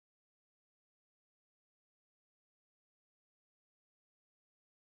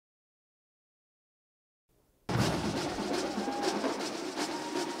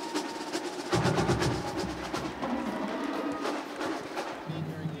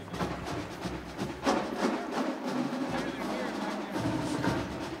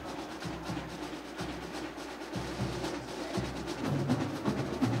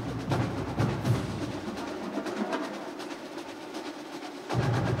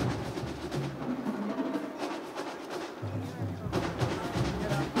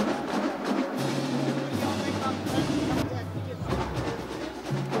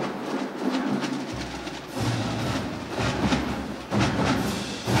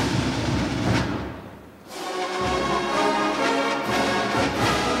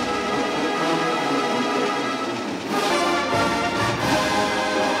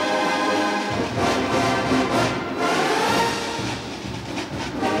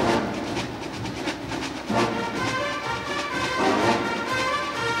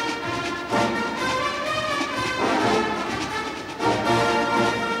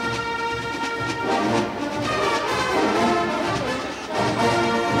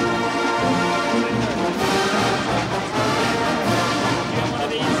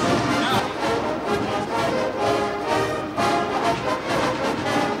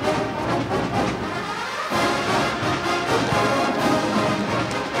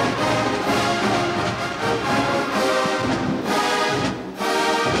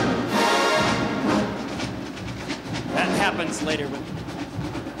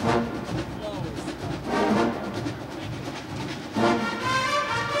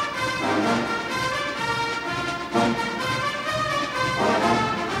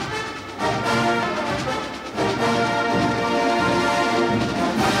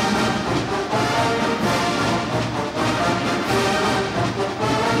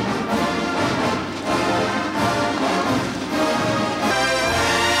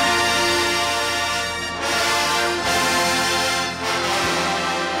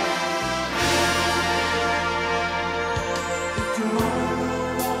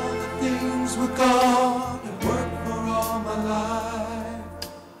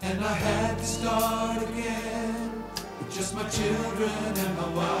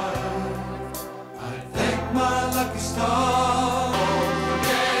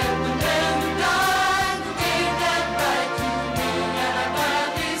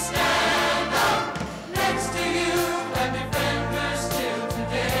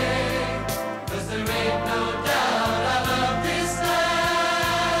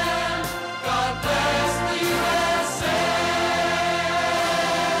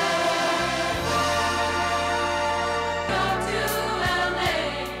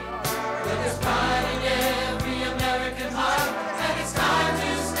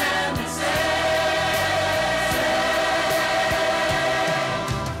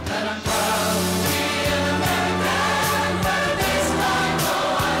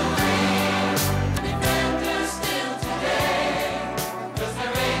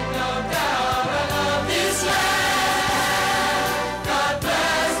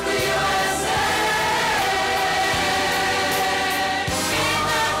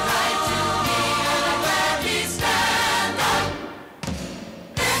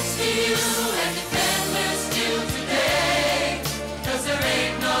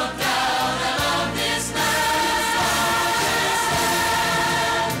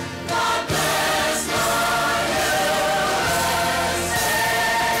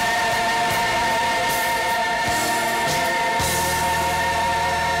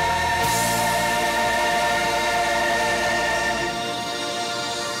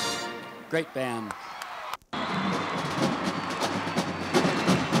Great band.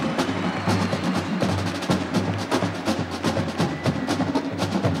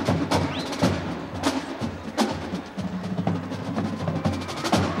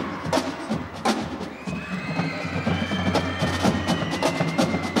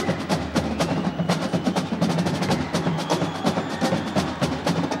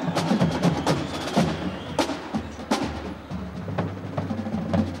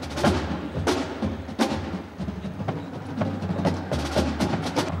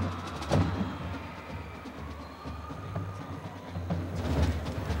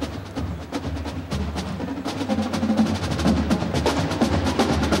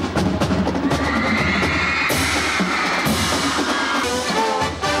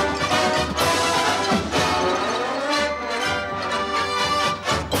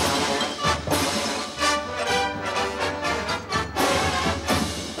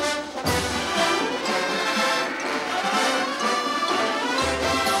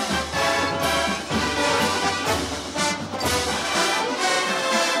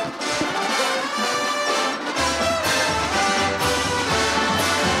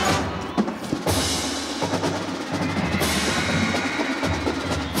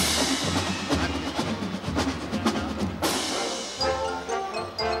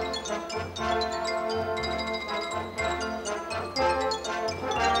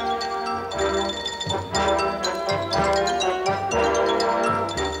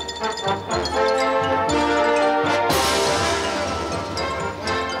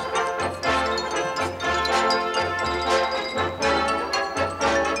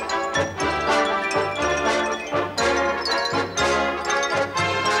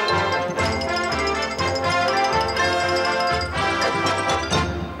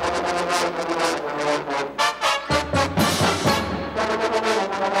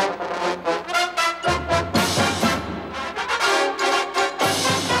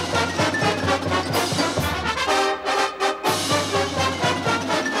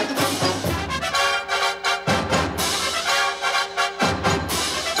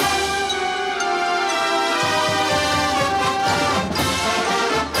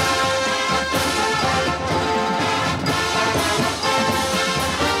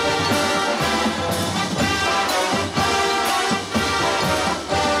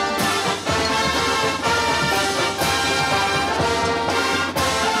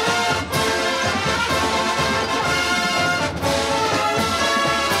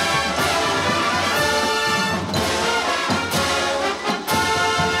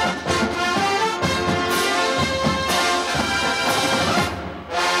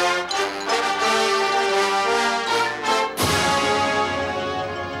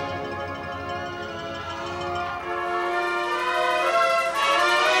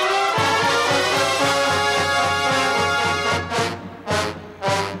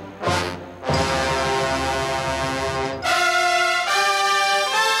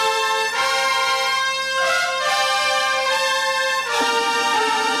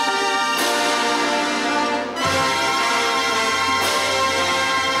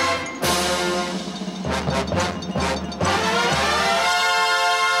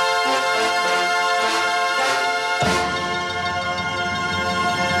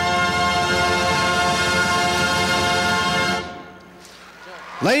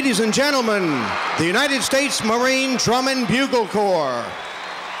 Ladies and gentlemen, the United States Marine Drum and Bugle Corps.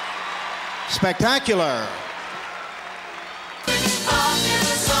 Spectacular.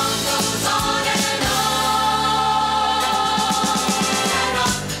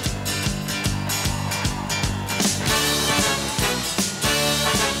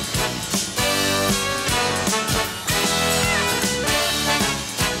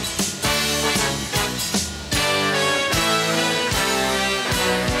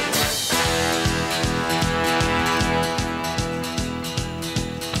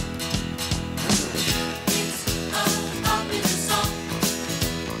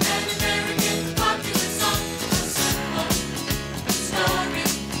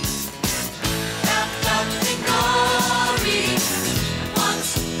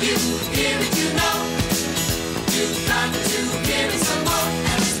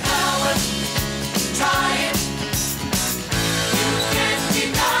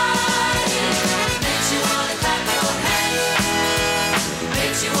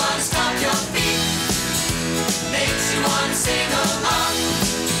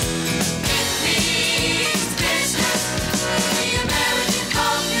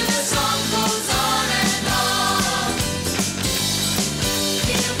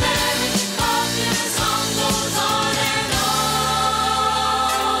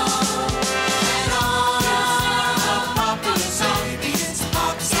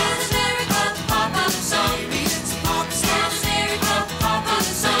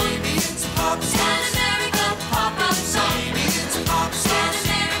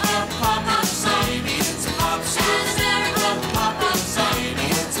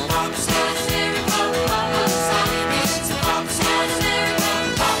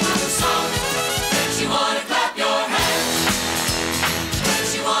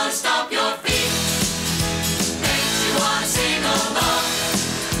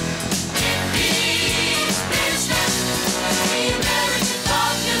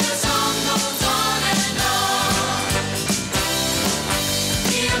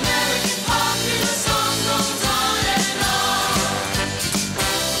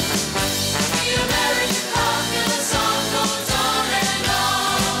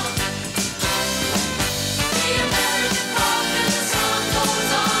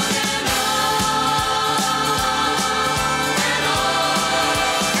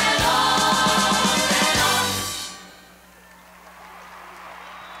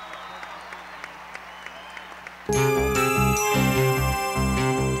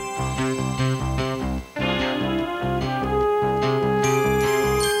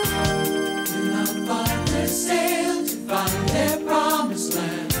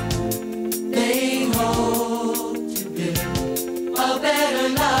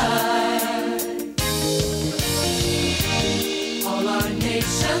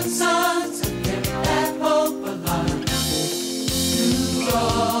 nation's sons have kept that hope alive. Through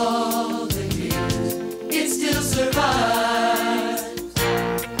all the years, it still survives.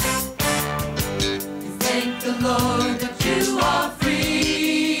 You thank the Lord that you are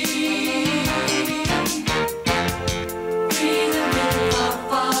free. Freedom is our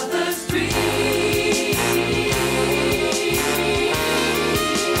Father's dream.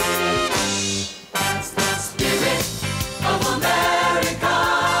 That's the spirit of America.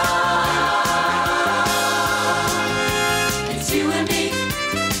 It's you and me,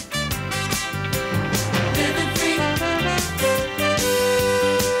 living free.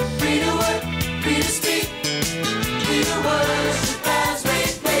 Free to work, free to speak, free to worship as we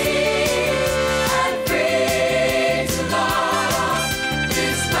please, and free to love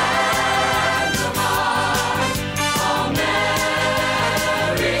this land of ours,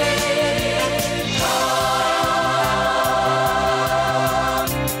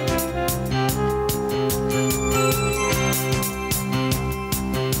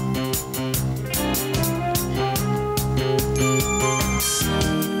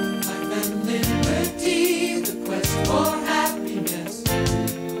 Life and liberty, the quest for happiness,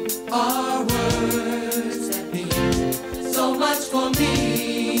 are words that mean so much for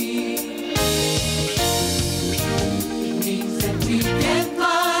me. It means that we can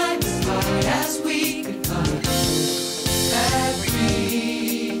climb as high as we can climb, that we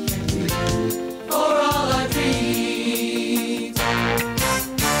can reach for all our dreams.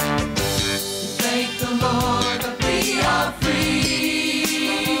 Thank the Lord that we are free.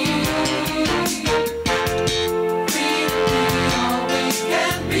 Free to be all we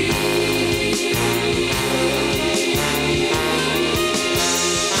can be.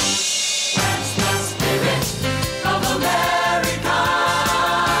 That's the spirit of America.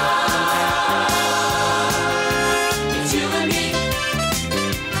 It's you and me,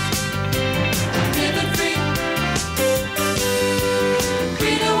 living free.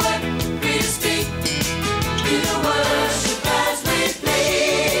 Free to work, free to speak, free to worship as we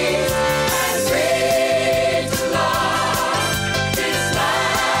please, and free to love this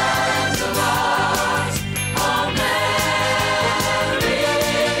land of ours,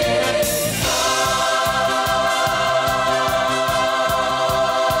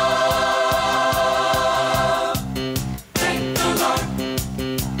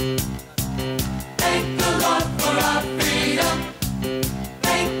 Thank the Lord for our freedom.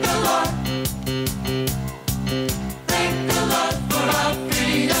 Thank the Lord. Thank the Lord for our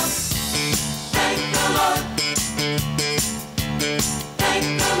freedom. Thank the Lord. Thank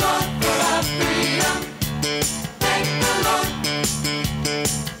the Lord for our freedom. Thank the Lord.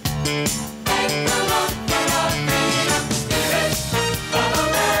 Thank the Lord for our freedom. Spirit of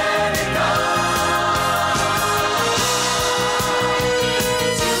America.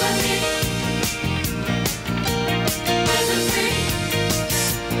 It's you and me. Living free.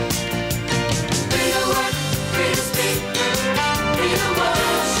 Free to work, free to speak, free to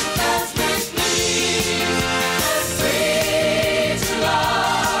worship as we please, and free to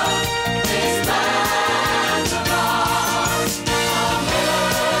love this land of ours,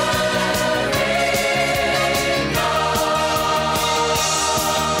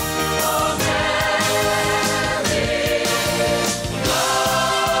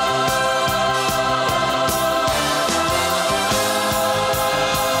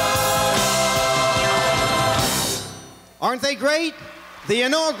 Aren't they great? The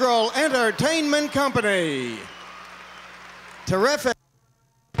Inaugural Entertainment Company. Terrific.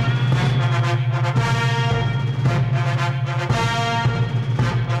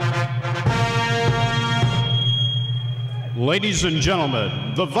 Ladies and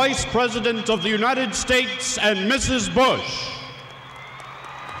gentlemen, the Vice President of the United States and Mrs. Bush.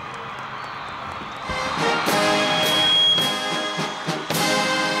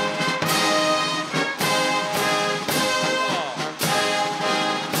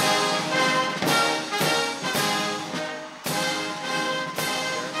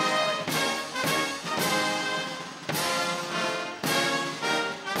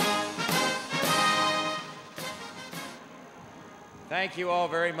 Thank you all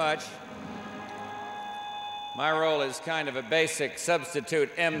very much. My role is kind of a basic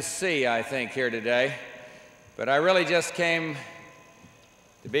substitute MC, I think, here today. But I really just came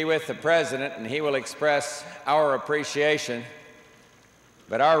to be with the President, and he will express our appreciation,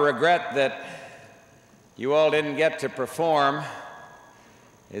 but our regret that you all didn't get to perform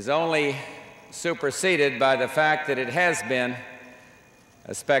is only superseded by the fact that it has been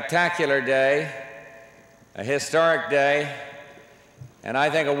a spectacular day, a historic day, and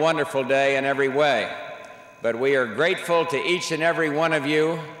I think a wonderful day in every way. but we are grateful to each and every one of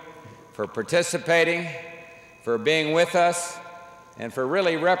you for participating, for being with us, and for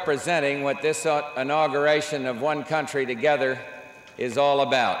really representing what this inauguration of One Country Together is all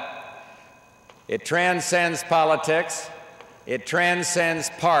about. It transcends politics, it transcends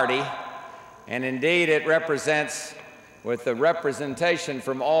party, and indeed it represents, with the representation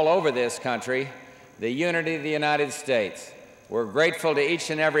from all over this country, the unity of the United States. We're grateful to each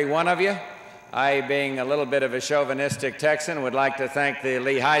and every one of you. I, being a little bit of a chauvinistic Texan, would like to thank the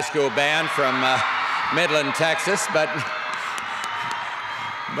Lee High School band from Midland, Texas,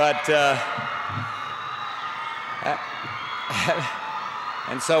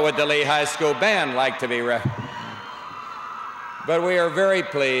 and so would the Lee High School band like to be But we are very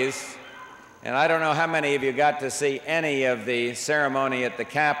pleased, and I don't know how many of you got to see any of the ceremony at the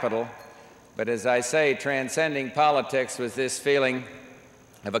Capitol, but as I say, transcending politics was this feeling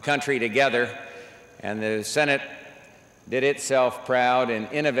of a country together, and the Senate did itself proud in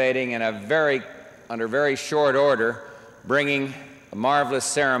innovating in under very short order, bringing a marvelous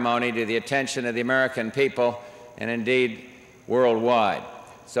ceremony to the attention of the American people and indeed worldwide.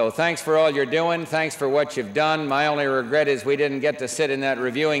 So thanks for all you're doing. Thanks for what you've done. My only regret is we didn't get to sit in that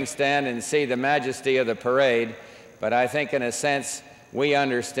reviewing stand and see the majesty of the parade, but I think in a sense we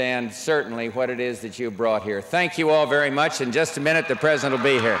understand certainly what it is that you brought here. Thank you all very much. In just a minute, the President will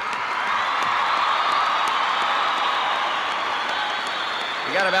be here.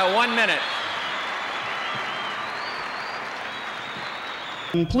 You got about 1 minute.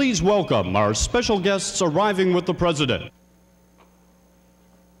 And please welcome our special guests arriving with the President.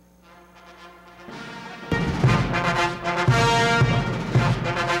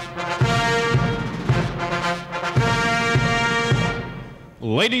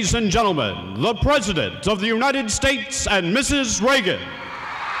 Ladies and gentlemen, the President of the United States and Mrs. Reagan.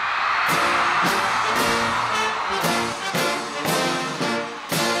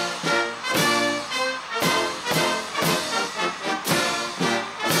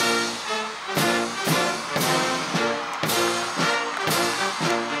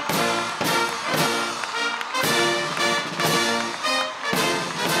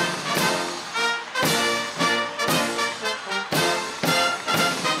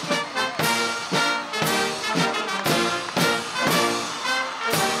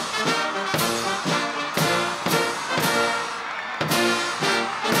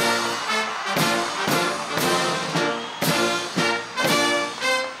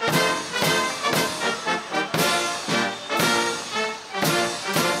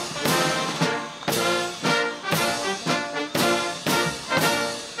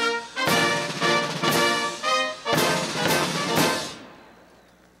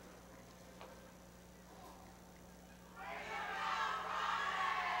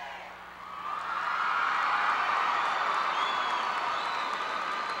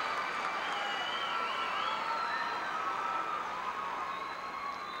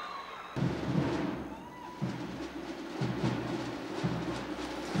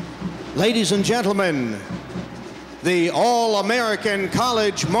 Ladies and gentlemen, the All-American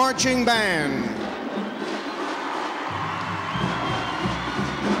College Marching Band.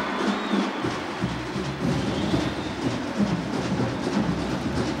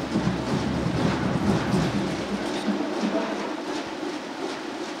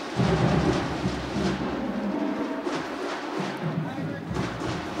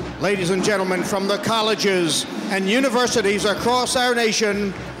 Ladies and gentlemen, from the colleges and universities across our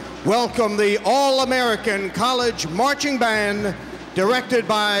nation, welcome the All-American College Marching Band, directed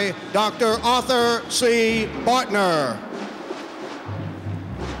by Dr. Arthur C. Bartner.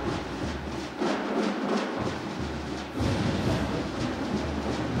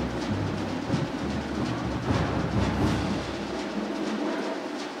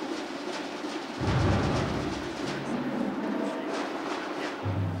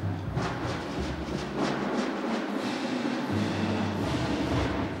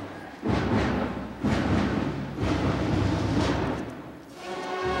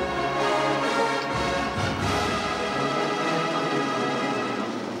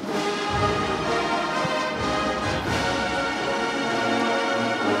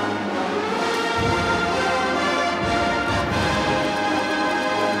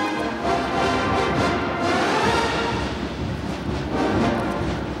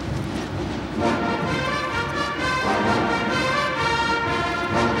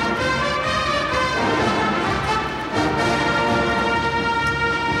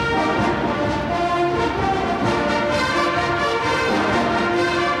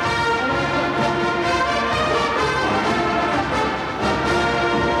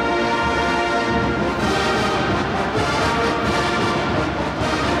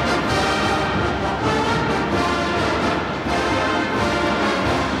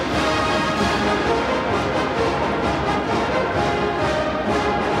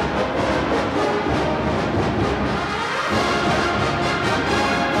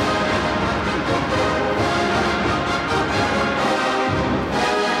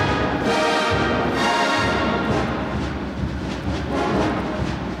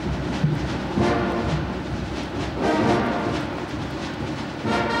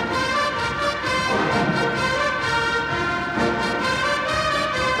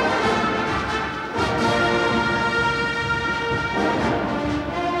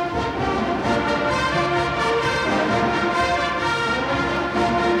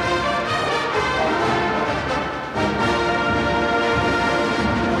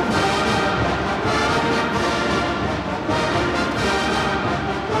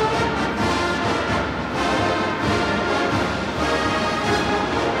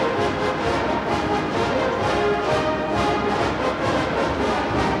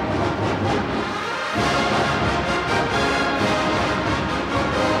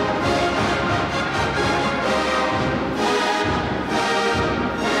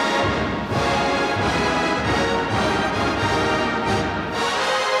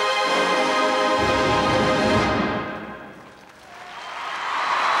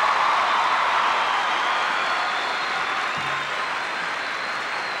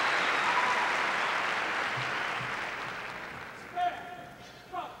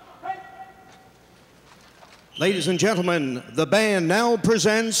 Ladies and gentlemen, the band now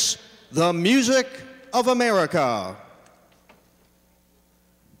presents the Music of America.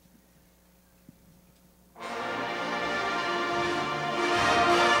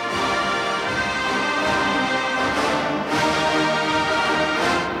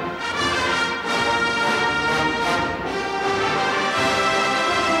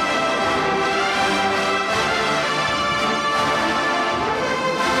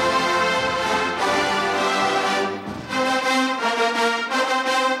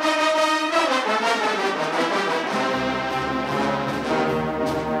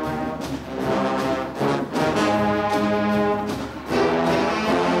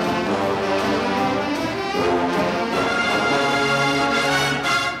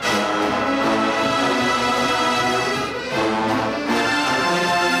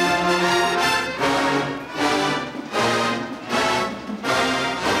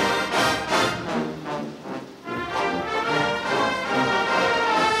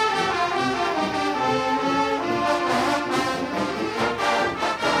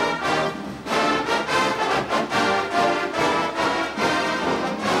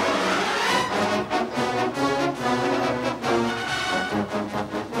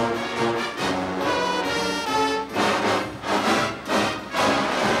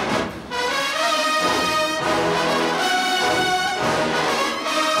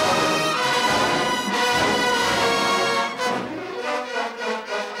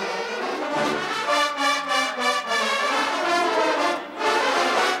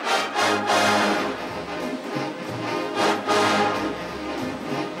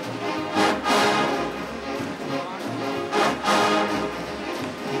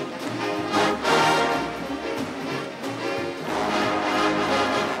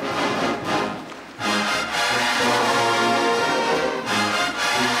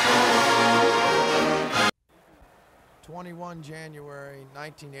 January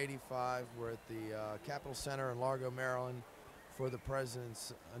 1985, we're at the Capitol Center in Largo, Maryland for the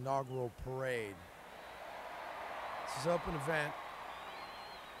President's inaugural parade. This is an open event.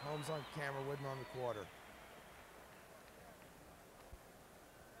 Holmes on camera, Whitman on the quarter.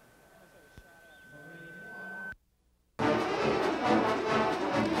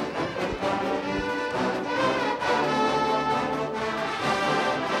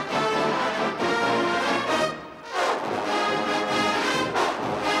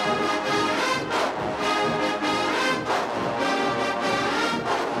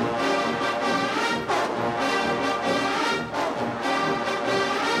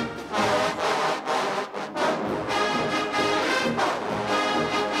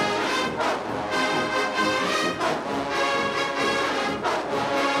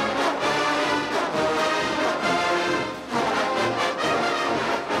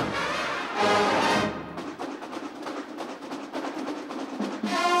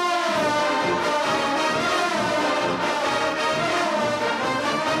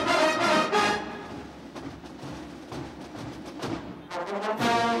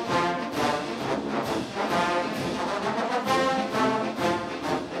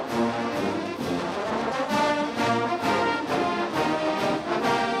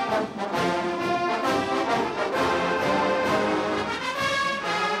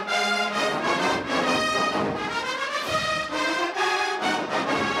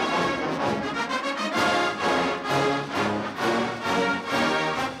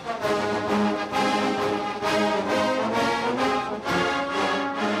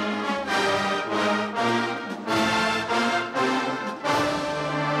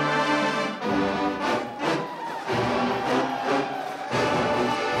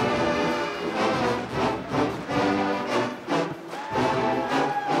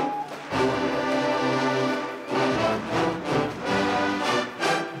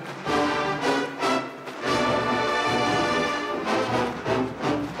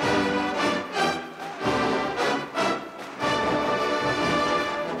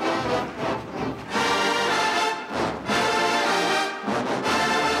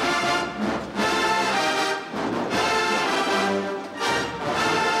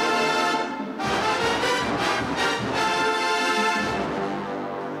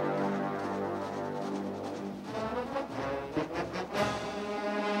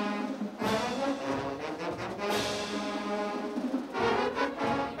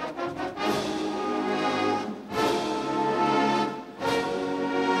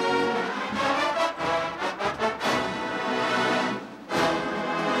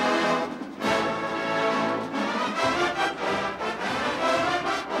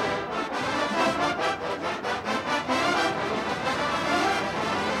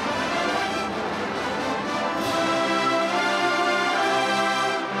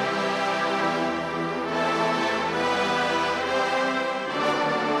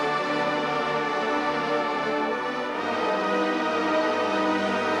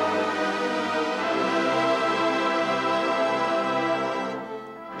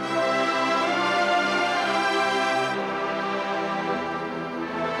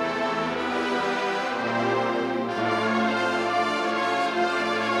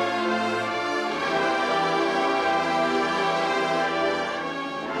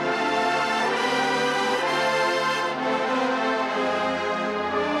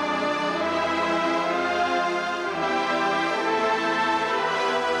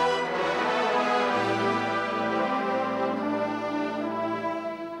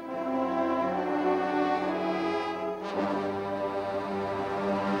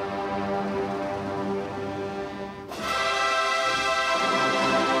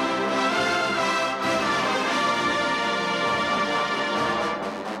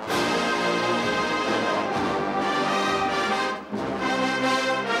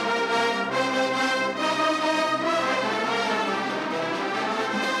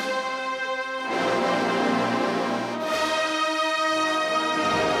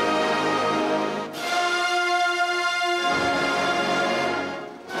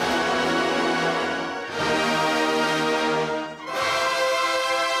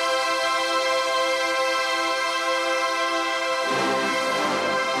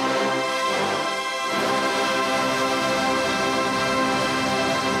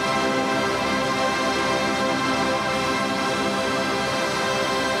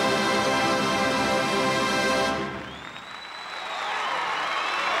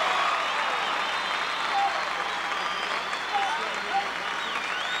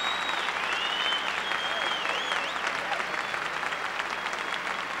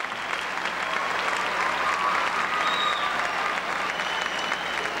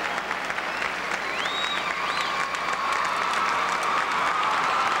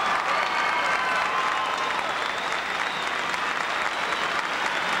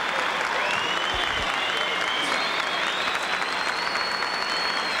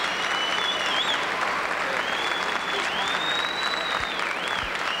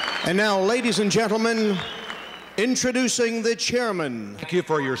 And now, ladies and gentlemen, introducing the chairman. Thank you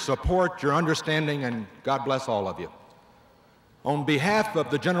for your support, your understanding, and God bless all of you. On behalf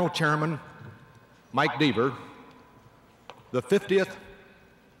of the General Chairman, Mike Deaver, the 50th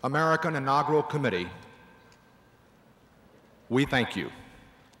American Inaugural Committee, we thank you.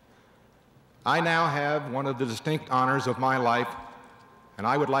 I now have one of the distinct honors of my life, and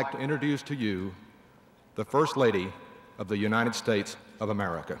I would like to introduce to you the First Lady of the United States of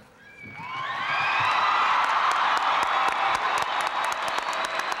America.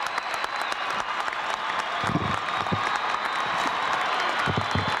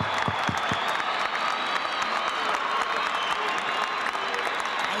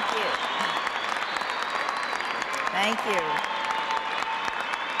 Thank you.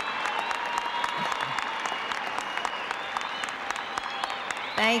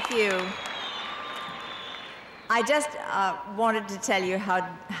 Thank you. I just wanted to tell you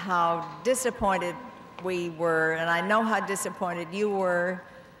how disappointed we were, and I know how disappointed you were,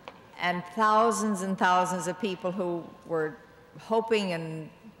 and thousands of people who were hoping and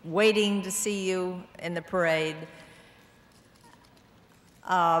waiting to see you in the parade.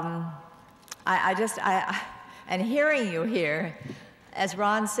 And hearing you here, as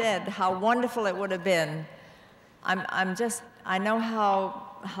Ron said, how wonderful it would have been. I know how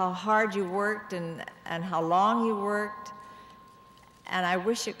hard you worked and how long you worked, and I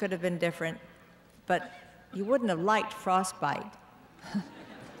wish it could have been different, but you wouldn't have liked frostbite.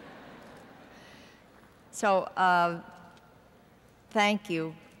 So thank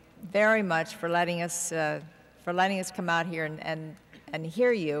you very much for letting us come out here and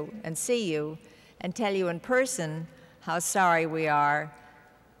hear you and see you and tell you in person how sorry we are.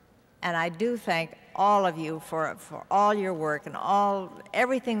 And I do thank all of you for all your work and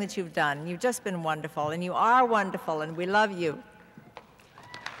everything that you've done. You've just been wonderful, and you are wonderful, and we love you.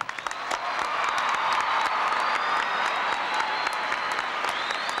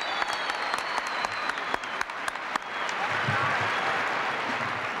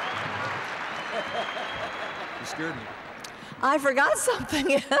 You scared me. I forgot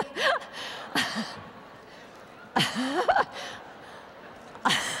something.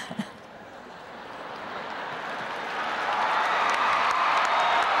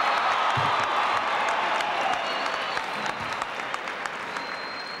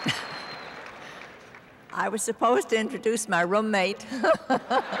 I was supposed to introduce my roommate.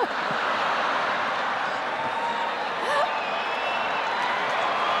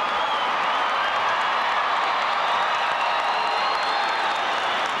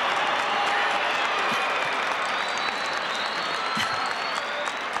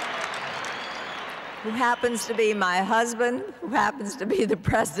 Who happens to be my husband, who happens to be the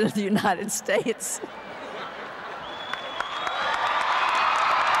President of the United States.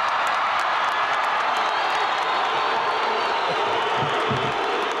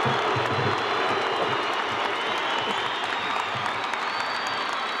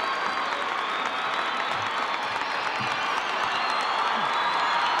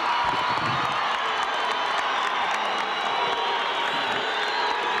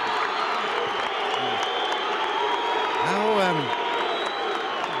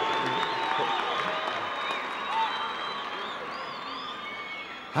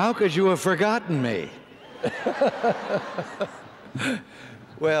 How could you have forgotten me?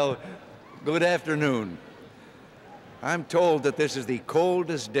 Well, good afternoon. I'm told that this is the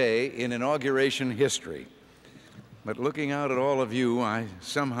coldest day in inauguration history. But looking out at all of you, I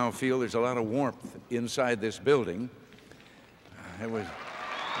somehow feel there's a lot of warmth inside this building.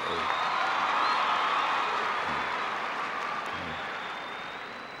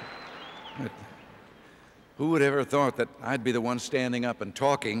 Who would ever thought that I'd be the one standing up and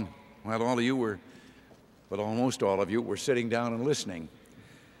talking while all of you were, well, almost all of you were sitting down and listening?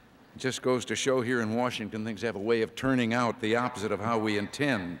 It just goes to show here in Washington things have a way of turning out the opposite of how we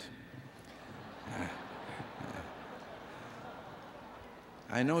intend.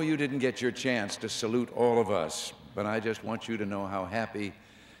 I know you didn't get your chance to salute all of us, but I just want you to know how happy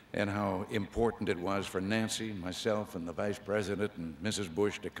and how important it was for Nancy, myself, and the Vice President and Mrs.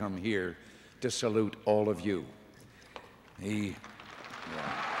 Bush to come here to salute all of you. You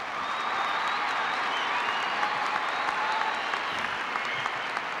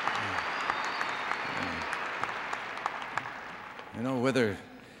know, whether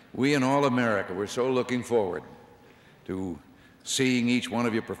we and all America were so looking forward to seeing each one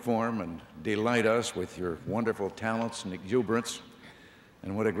of you perform and delight us with your wonderful talents and exuberance,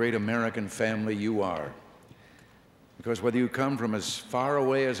 and what a great American family you are. Because whether you come from as far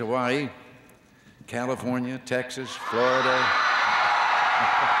away as Hawaii, California, Texas, Florida,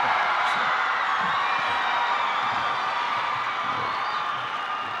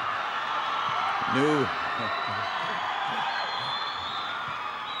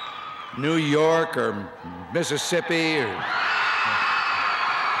 New York or Mississippi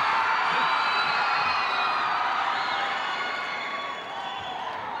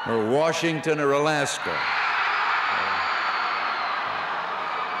or Washington or Alaska.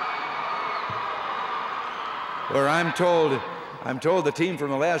 Where I'm told the team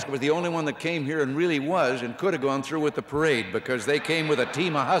from Alaska was the only one that came here and really was and could have gone through with the parade because they came with a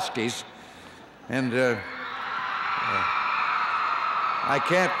team of Huskies. And I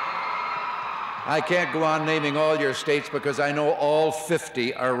can't go on naming all your states because I know all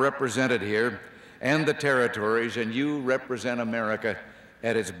 50 are represented here and the territories, and you represent America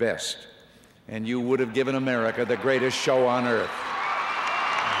at its best. And you would have given America the greatest show on earth.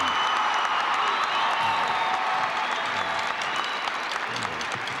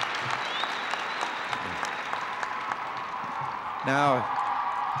 Now,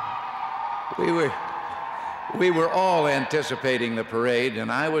 we were all anticipating the parade,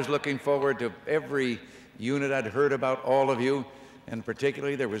 and I was looking forward to every unit. I'd heard about all of you, and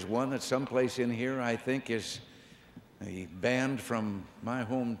particularly there was one that someplace in here I think is a band from my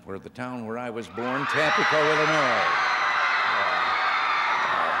home, or the town where I was born, Tampico, Illinois.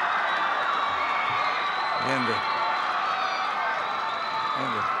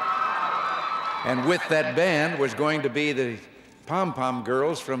 And with that band was going to be the pom-pom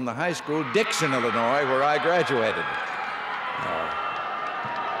girls from the high school, Dixon, Illinois, where I graduated.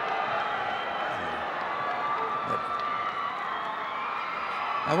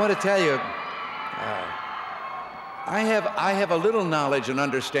 I want to tell you, I have a little knowledge and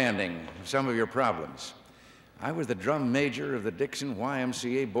understanding of some of your problems. I was the drum major of the Dixon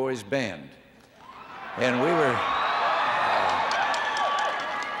YMCA Boys Band, and we were...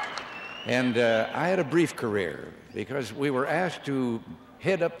 I had a brief career because we were asked to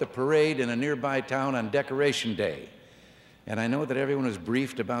head up the parade in a nearby town on Decoration Day. And I know that everyone was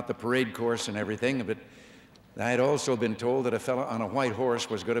briefed about the parade course and everything, but I had also been told that a fellow on a white horse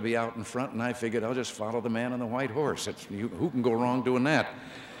was going to be out in front, and I figured I'll just follow the man on the white horse. Who can go wrong doing that?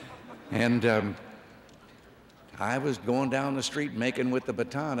 And I was going down the street making with the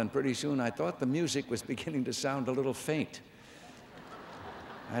baton, and pretty soon I thought the music was beginning to sound a little faint.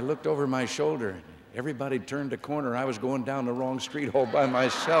 I looked over my shoulder. Everybody turned a corner. I was going down the wrong street all by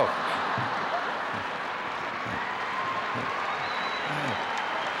myself.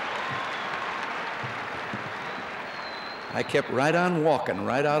 I kept right on walking,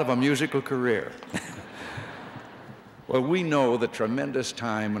 right out of a musical career. Well, we know the tremendous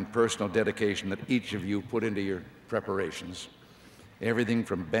time and personal dedication that each of you put into your preparations. Everything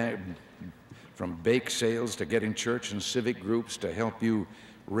from bake sales to getting church and civic groups to help you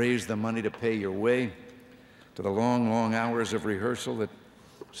raise the money to pay your way, to the long, long hours of rehearsal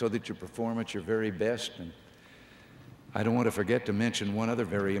so that you perform at your very best. And I don't want to forget to mention one other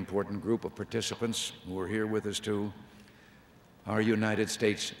very important group of participants who are here with us too, our United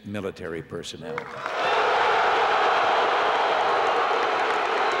States military personnel.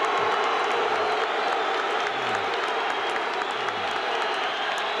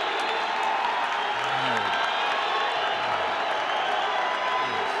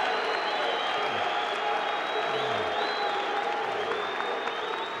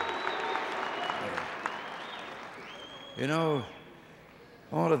 You know,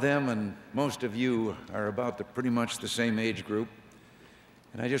 all of them and most of you are about pretty much the same age group.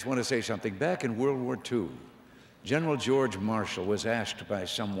 And I just want to say something. Back in World War II, General George Marshall was asked by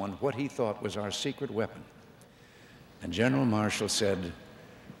someone what he thought was our secret weapon. And General Marshall said,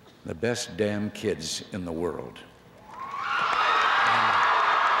 "The best damn kids in the world."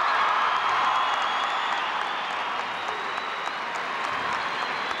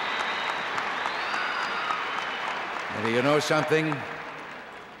 And you know something?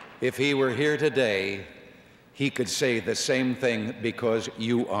 If he were here today, he could say the same thing because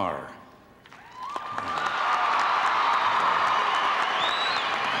you are.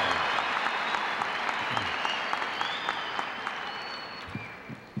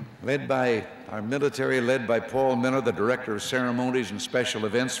 Led by our military, led by Paul Miller, the Director of Ceremonies and Special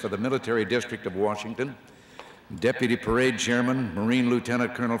Events for the Military District of Washington, Deputy Parade Chairman, Marine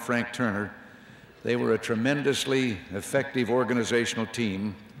Lieutenant Colonel Frank Turner. They were a tremendously effective organizational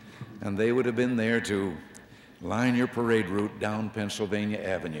team, and they would have been there to line your parade route down Pennsylvania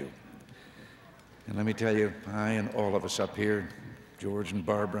Avenue. And let me tell you, I and all of us up here, George and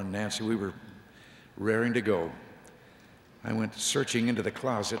Barbara and Nancy, we were raring to go. I went searching into the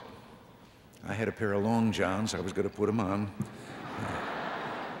closet. I had a pair of long johns. I was going to put them on.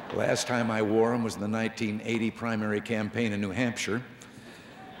 Last time I wore them was in the 1980 primary campaign in New Hampshire.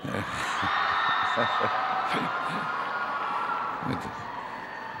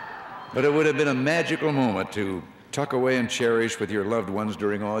 But it would have been a magical moment to tuck away and cherish with your loved ones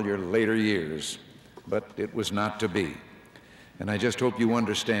during all your later years. But it was not to be. And I just hope you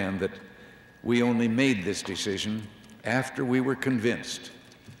understand that we only made this decision after we were convinced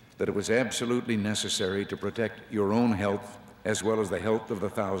that it was absolutely necessary to protect your own health as well as the health of the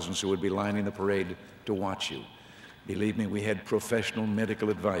thousands who would be lining the parade to watch you. Believe me, we had professional medical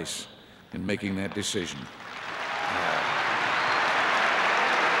advice in making that decision.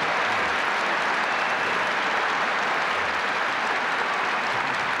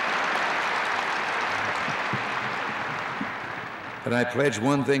 But I pledge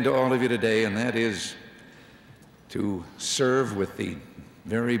one thing to all of you today, and that is to serve with the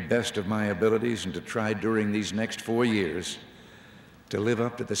very best of my abilities and to try during these next 4 years to live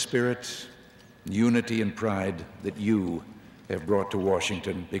up to the spirit, unity, and pride that you have brought to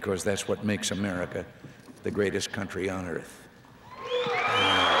Washington, because that's what makes America the greatest country on earth.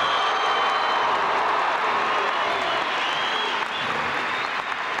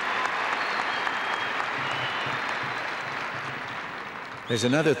 There's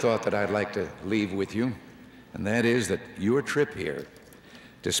another thought that I'd like to leave with you, and that is that your trip here,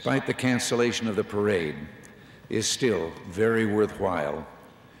 despite the cancellation of the parade, is still very worthwhile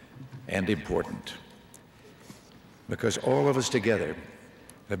and important. Because all of us together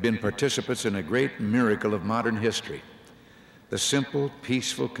have been participants in a great miracle of modern history, the simple,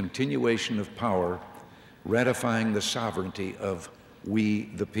 peaceful continuation of power ratifying the sovereignty of we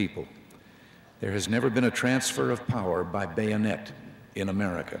the people. There has never been a transfer of power by bayonet in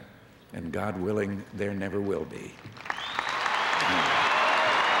America, and God willing, there never will be.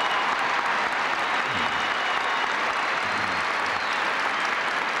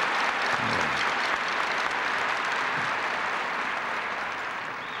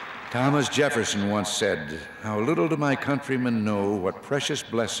 Thomas Jefferson once said, "How little do my countrymen know what precious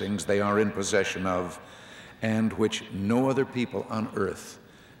blessings they are in possession of, and which no other people on earth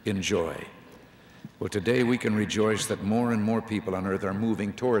enjoy." Well, today we can rejoice that more and more people on earth are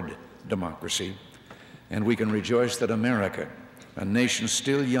moving toward democracy, and we can rejoice that America, a nation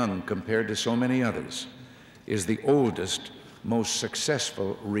still young compared to so many others, is the oldest, most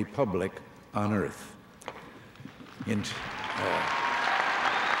successful republic on earth.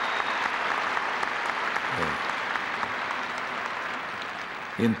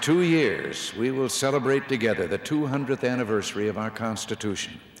 In 2 years, we will celebrate together the 200th anniversary of our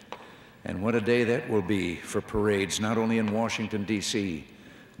Constitution. And what a day that will be for parades, not only in Washington, D.C.,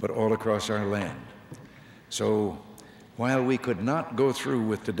 but all across our land. So while we could not go through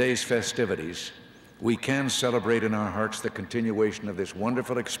with today's festivities, we can celebrate in our hearts the continuation of this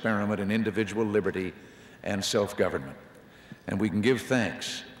wonderful experiment in individual liberty and self-government. And we can give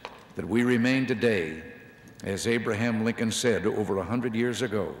thanks that we remain today, as Abraham Lincoln said over 100 years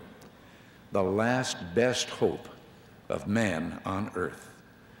ago, the last best hope of man on earth.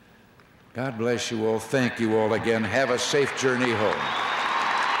 God bless you all. Thank you all again. Have a safe journey home.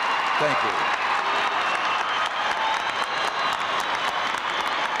 Thank you.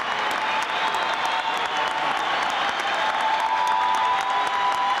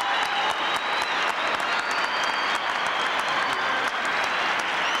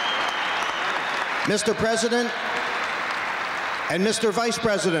 Mr. President and Mr. Vice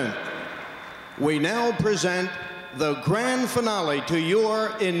President, we now present the grand finale to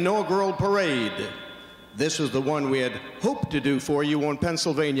your inaugural parade. This is the one we had hoped to do for you on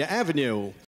Pennsylvania Avenue.